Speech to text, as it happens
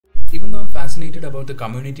fascinated about the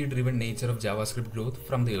community-driven nature of JavaScript growth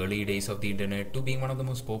from the early days of the internet to being one of the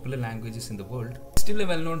most popular languages in the world. Still a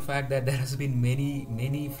well-known fact that there has been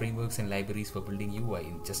many frameworks and libraries for building UI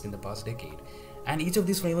just in the past decade. And each of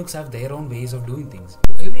these frameworks have their own ways of doing things.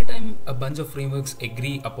 So every time a bunch of frameworks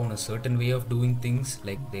agree upon a certain way of doing things,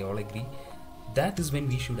 like they all agree, that is when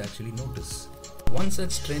we should actually notice. One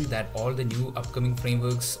such trend that all the new upcoming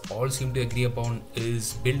frameworks all seem to agree upon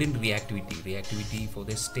is built-in reactivity for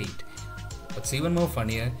their state. What's even more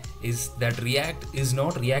funnier is that React is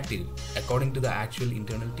not reactive according to the actual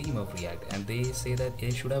internal team of React, and they say that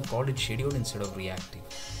they should have called it scheduled instead of reactive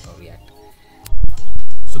or React.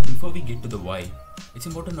 So before we get to the why, it's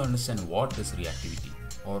important to understand what is reactivity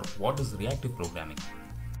or what is reactive programming.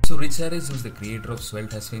 So Rich Harris, who's the creator of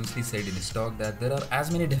Svelte, has famously said in his talk that there are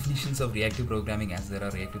as many definitions of reactive programming as there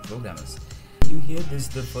are reactive programmers. When you hear this,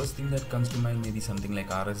 the first thing that comes to mind may be something like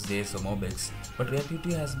RxJS or MobX, but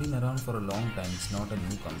reactivity has been around for a long time. It's not a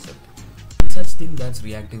new concept. One such thing that's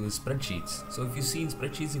reactive is spreadsheets. So if you see in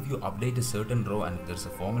spreadsheets, if you update a certain row and there's a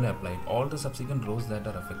formula applied, all the subsequent rows that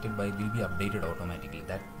are affected by will be updated automatically.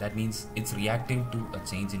 That means it's reactive to a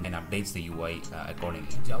change and updates the UI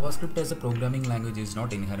accordingly. JavaScript as a programming language is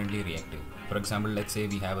not inherently reactive. For example, let's say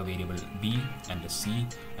we have a variable b and a c,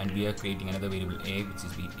 and we are creating another variable a, which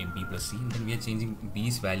is b plus c, and then we are changing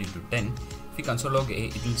b's value to 10. If we console log a,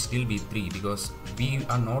 it will still be 3 because we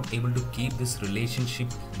are not able to keep this relationship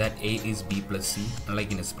that a is b plus c,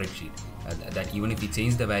 unlike in a spreadsheet, that even if we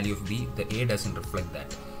change the value of b, the a doesn't reflect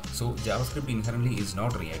that. So JavaScript inherently is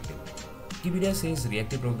not reactive. Wikipedia says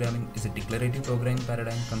reactive programming is a declarative programming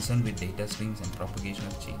paradigm concerned with data streams and propagation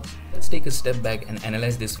of change. Let's take a step back and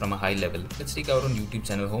analyze this from a high level. Let's take our own YouTube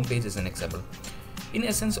channel homepage as an example. In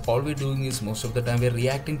essence, all we're doing is most of the time we're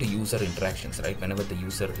reacting to user interactions, right? Whenever the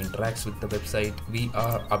user interacts with the website, we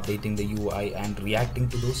are updating the UI and reacting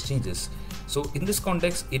to those changes. So in this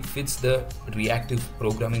context, it fits the reactive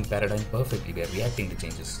programming paradigm perfectly. We're reacting to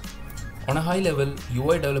changes. On a high level,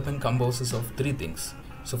 UI development composes of three things.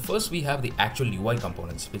 So first we have the actual UI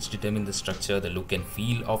components, which determine the structure, the look and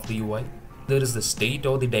feel of the UI. There is the state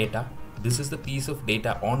or the data. This is the piece of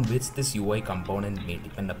data on which this UI component may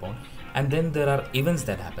depend upon. And then there are events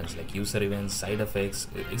that happens, like user events, side effects.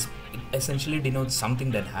 It essentially denotes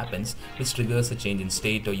something that happens which triggers a change in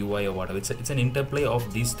state or UI or whatever. It's an interplay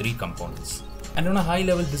of these three components. And on a high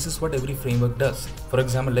level, this is what every framework does. For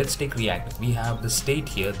example, let's take React. We have the state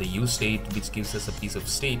here, the use state, which gives us a piece of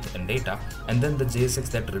state and data, and then the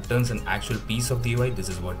JSX that returns an actual piece of the UI. This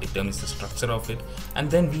is what determines the structure of it. And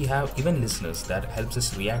then we have event listeners that helps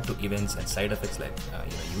us react to events and side effects like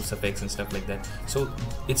use effects and stuff like that. So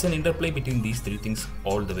it's an interplay between these three things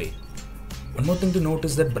all the way. One more thing to note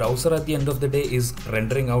is that browser at the end of the day is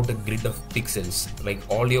rendering out a grid of pixels. Like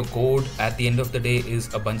all your code at the end of the day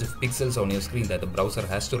is a bunch of pixels on your screen that the browser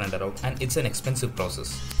has to render out, and it's an expensive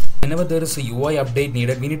process. Whenever there is a UI update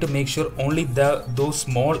needed, we need to make sure only those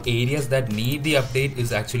small areas that need the update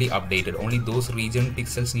is actually updated. Only those region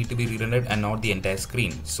pixels need to be re-rendered and not the entire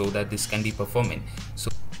screen, so that this can be performing.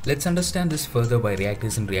 So let's understand this further by React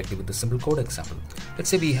isn't reactive with a simple code example. Let's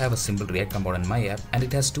say we have a simple React component my app and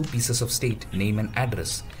it has two pieces of state, name and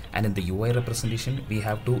address. And in the UI representation, we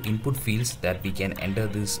have two input fields that we can enter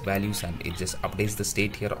these values, and it just updates the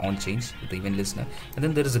state here on change with the event listener. And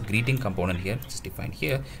then there is a greeting component here, which is defined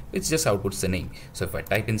here, which just outputs the name. So if I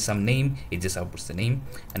type in some name, it just outputs the name.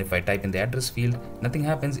 And if I type in the address field, nothing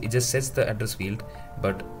happens, it just sets the address field.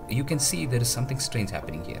 But you can see there is something strange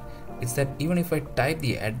happening here. It's that even if I type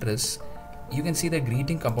the address, you can see the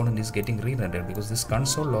greeting component is getting re-rendered because this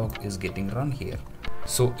console log is getting run here.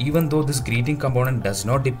 So even though this greeting component does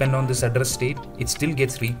not depend on this address state, it still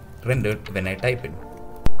gets re-rendered when I type it.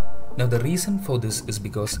 Now the reason for this is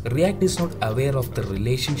because React is not aware of the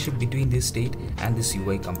relationship between this state and this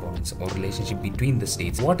UI components, or relationship between the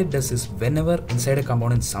states. What it does is whenever inside a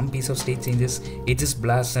component some piece of state changes, it just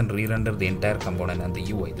blasts and re-render the entire component and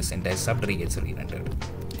the UI. This entire subtree gets re-rendered.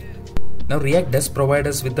 Now React does provide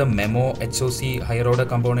us with a memo HOC higher order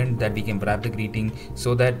component that we can wrap the greeting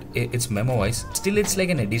so that it's memo-wise. Still, it's like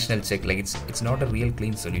an additional check, like it's not a real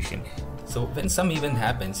clean solution. So when some event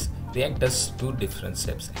happens, React does two different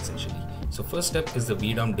steps essentially. So first step is the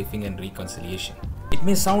VDOM diffing and reconciliation. It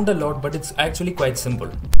may sound a lot, but it's actually quite simple.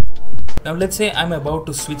 Now let's say I'm about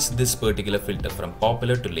to switch this particular filter from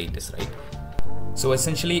popular to latest, right? So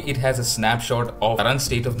essentially it has a snapshot of the current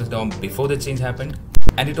state of the DOM before the change happened,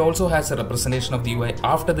 and it also has a representation of the UI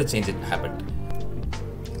after the change happened.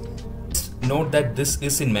 Note that this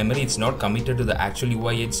is in memory, it's not committed to the actual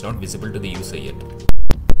UI, it's not visible to the user yet.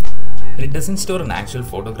 And it doesn't store an actual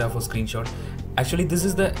photograph or screenshot. Actually, this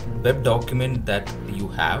is the web document that you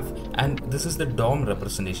have, and this is the DOM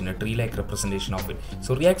representation, a tree-like representation of it.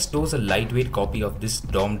 So React stores a lightweight copy of this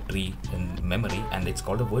DOM tree in memory, and it's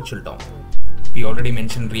called a virtual DOM. We already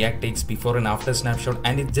mentioned React takes before and after snapshot,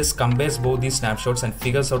 and it just compares both these snapshots and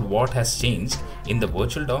figures out what has changed in the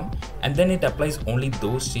virtual DOM, and then it applies only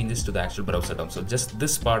those changes to the actual browser DOM. So just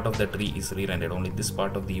this part of the tree is re-rendered, only this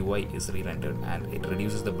part of the UI is re-rendered, and it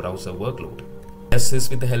reduces the browser workload. Does this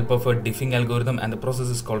with the help of a diffing algorithm, and the process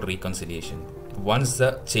is called reconciliation. Once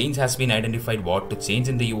the change has been identified what to change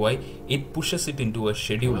in the UI, it pushes it into a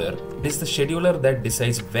scheduler. It is the scheduler that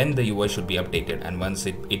decides when the UI should be updated, and once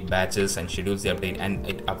it batches and schedules the update, and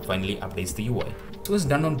it finally updates the UI. This was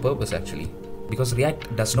done on purpose actually, because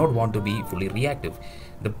React does not want to be fully reactive.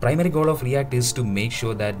 The primary goal of React is to make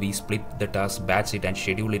sure that we split the task, batch it and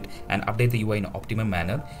schedule it and update the UI in an optimum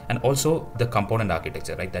manner, and also the component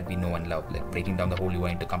architecture, right, that we know and love, like breaking down the whole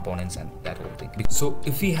UI into components and that whole thing. So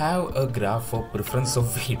if we have a graph for preference of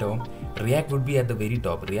VDOM, React would be at the very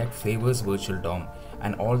top. React favors virtual DOM,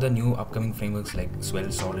 and all the new upcoming frameworks like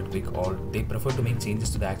Swell, Solid, Quick, all, they prefer to make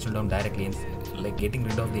changes to the actual DOM directly, and like getting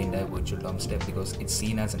rid of the entire virtual DOM step because it's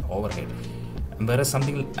seen as an overhead. Whereas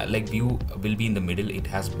something like Vue will be in the middle, it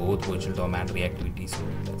has both virtual DOM and reactivity, so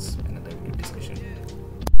that's another discussion.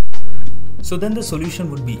 So then the solution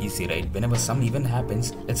would be easy, right? Whenever some event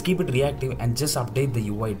happens, let's keep it reactive and just update the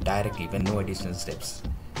UI directly when no additional steps.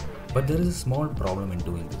 But there is a small problem in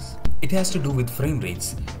doing this. It has to do with frame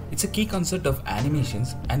rates. It's a key concept of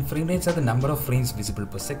animations, and frame rates are the number of frames visible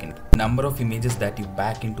per second, the number of images that you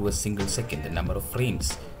back into a single second, the number of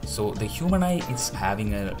frames. So the human eye is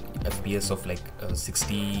having a FPS of like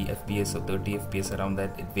 60 FPS or 30 FPS, around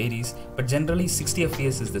that, it varies, but generally 60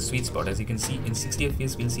 FPS is the sweet spot. As you can see, in 60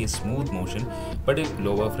 FPS we'll see a smooth motion, but at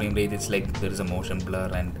lower frame rate it's like there is a motion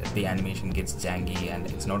blur and the animation gets janky and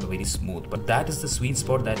it's not very smooth. But that is the sweet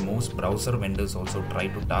spot that most browser vendors also try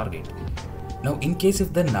to target. Now in case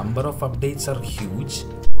if the number of updates are huge,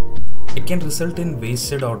 it can result in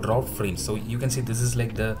wasted or dropped frames. So you can see this is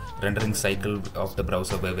like the rendering cycle of the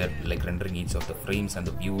browser where we're like rendering each of the frames, and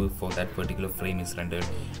the view for that particular frame is rendered,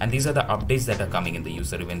 and these are the updates that are coming in the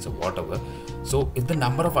user events or whatever. So if the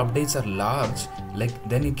number of updates are large, like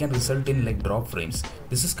then it can result in like drop frames.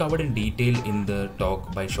 This is covered in detail in the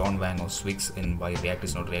talk by Sean Wang or Swix in Why React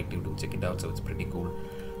is Not Reactive. To check it out, so it's pretty cool.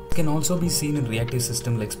 It can also be seen in reactive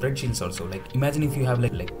system like spreadsheets also. Like imagine if you have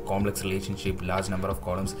like complex relationship, large number of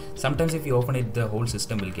columns. Sometimes if you open it, the whole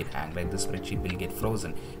system will get hanged, like the spreadsheet will get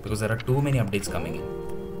frozen because there are too many updates coming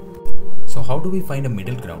in. So how do we find a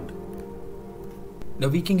middle ground? Now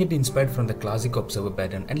we can get inspired from the classic observer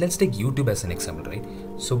pattern, and let's take YouTube as an example, right?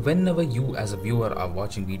 So whenever you as a viewer are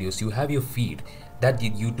watching videos, you have your feed that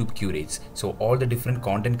YouTube curates. So all the different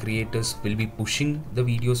content creators will be pushing the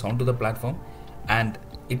videos onto the platform, and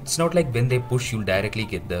it's not like when they push you'll directly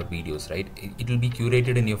get the videos, right? It will be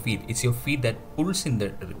curated in your feed. It's your feed that pulls in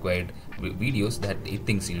the required videos that it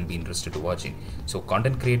thinks you'll be interested to watching. So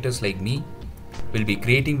content creators like me will be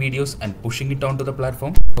creating videos and pushing it onto the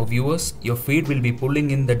platform. For viewers, your feed will be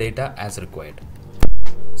pulling in the data as required.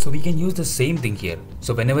 So we can use the same thing here.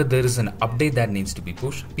 So whenever there is an update that needs to be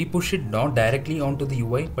pushed, we push it not directly onto the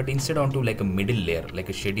UI, but instead onto like a middle layer, like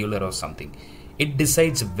a scheduler or something. It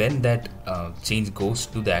decides when that change goes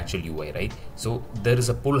to the actual UI, right? So there is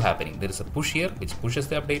a pull happening. There is a push here which pushes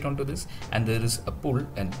the update onto this, and there is a pull,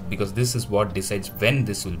 and because this is what decides when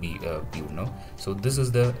this will be viewed, no? So this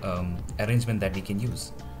is the arrangement that we can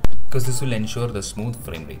use, because this will ensure the smooth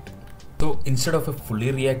frame rate. So instead of a fully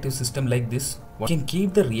reactive system like this, we can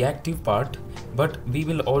keep the reactive part, but we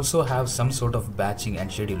will also have some sort of batching and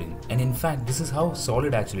scheduling. And in fact, this is how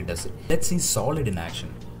Solid actually does it. Let's see Solid in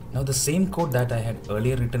action. Now the same code that I had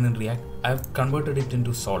earlier written in React, I've converted it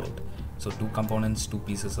into Solid. So two components, two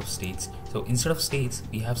pieces of states. So instead of states,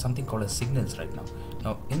 we have something called as signals right now.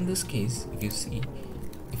 Now in this case, if you see,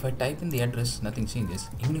 if I type in the address, nothing changes.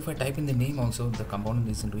 Even if I type in the name also, the component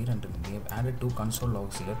isn't re-rendering. We have added two console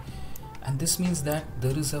logs here. And this means that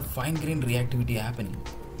there is a fine-grained reactivity happening.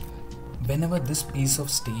 Whenever this piece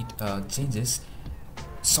of state changes,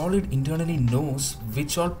 Solid internally knows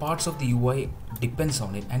which all parts of the UI depends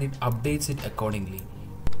on it, and it updates it accordingly,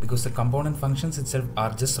 because the component functions itself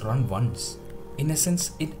are just run once. In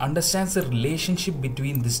essence, it understands the relationship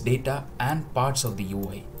between this data and parts of the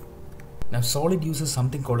UI. Now Solid uses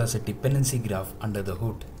something called as a dependency graph under the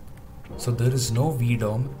hood. So there is no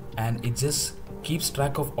VDOM, and it just keeps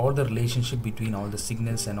track of all the relationship between all the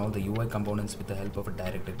signals and all the UI components with the help of a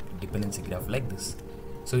directed dependency graph like this.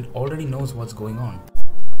 So it already knows what's going on.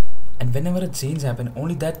 And whenever a change happens,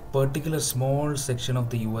 only that particular small section of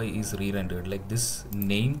the UI is re-rendered. Like this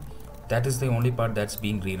name, that is the only part that's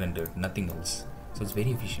being re-rendered, nothing else. So it's very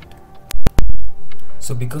efficient.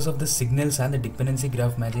 So because of the signals and the dependency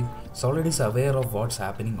graph magic, Solid is aware of what's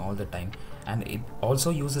happening all the time, and it also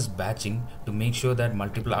uses batching to make sure that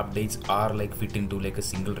multiple updates are like fit into like a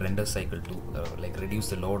single render cycle to like reduce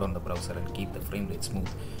the load on the browser and keep the frame rate smooth.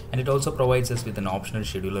 And it also provides us with an optional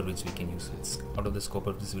scheduler which we can use. It's out of the scope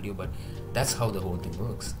of this video, but that's how the whole thing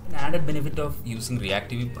works. An added benefit of using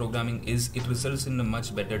reactive programming is it results in a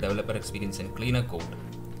much better developer experience and cleaner code.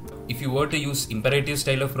 If you were to use imperative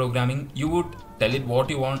style of programming, you would tell it what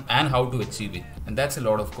you want and how to achieve it, and that's a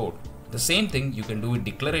lot of code. The same thing you can do it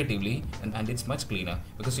declaratively, and it's much cleaner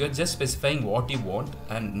because you're just specifying what you want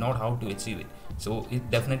and not how to achieve it. So it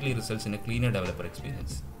definitely results in a cleaner developer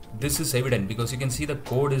experience. This is evident because you can see the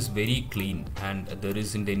code is very clean and there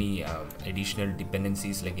isn't any additional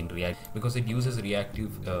dependencies like in React, because it uses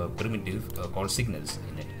reactive primitive called signals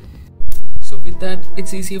in it. So with that,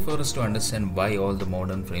 it's easier for us to understand why all the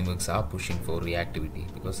modern frameworks are pushing for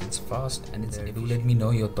reactivity, because it's fast and it's efficient. Do let me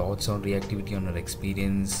know your thoughts on reactivity, on your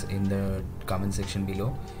experience in the comment section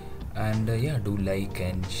below. And yeah, do like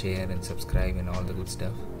and share and subscribe and all the good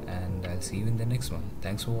stuff. And I'll see you in the next one.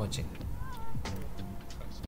 Thanks for watching.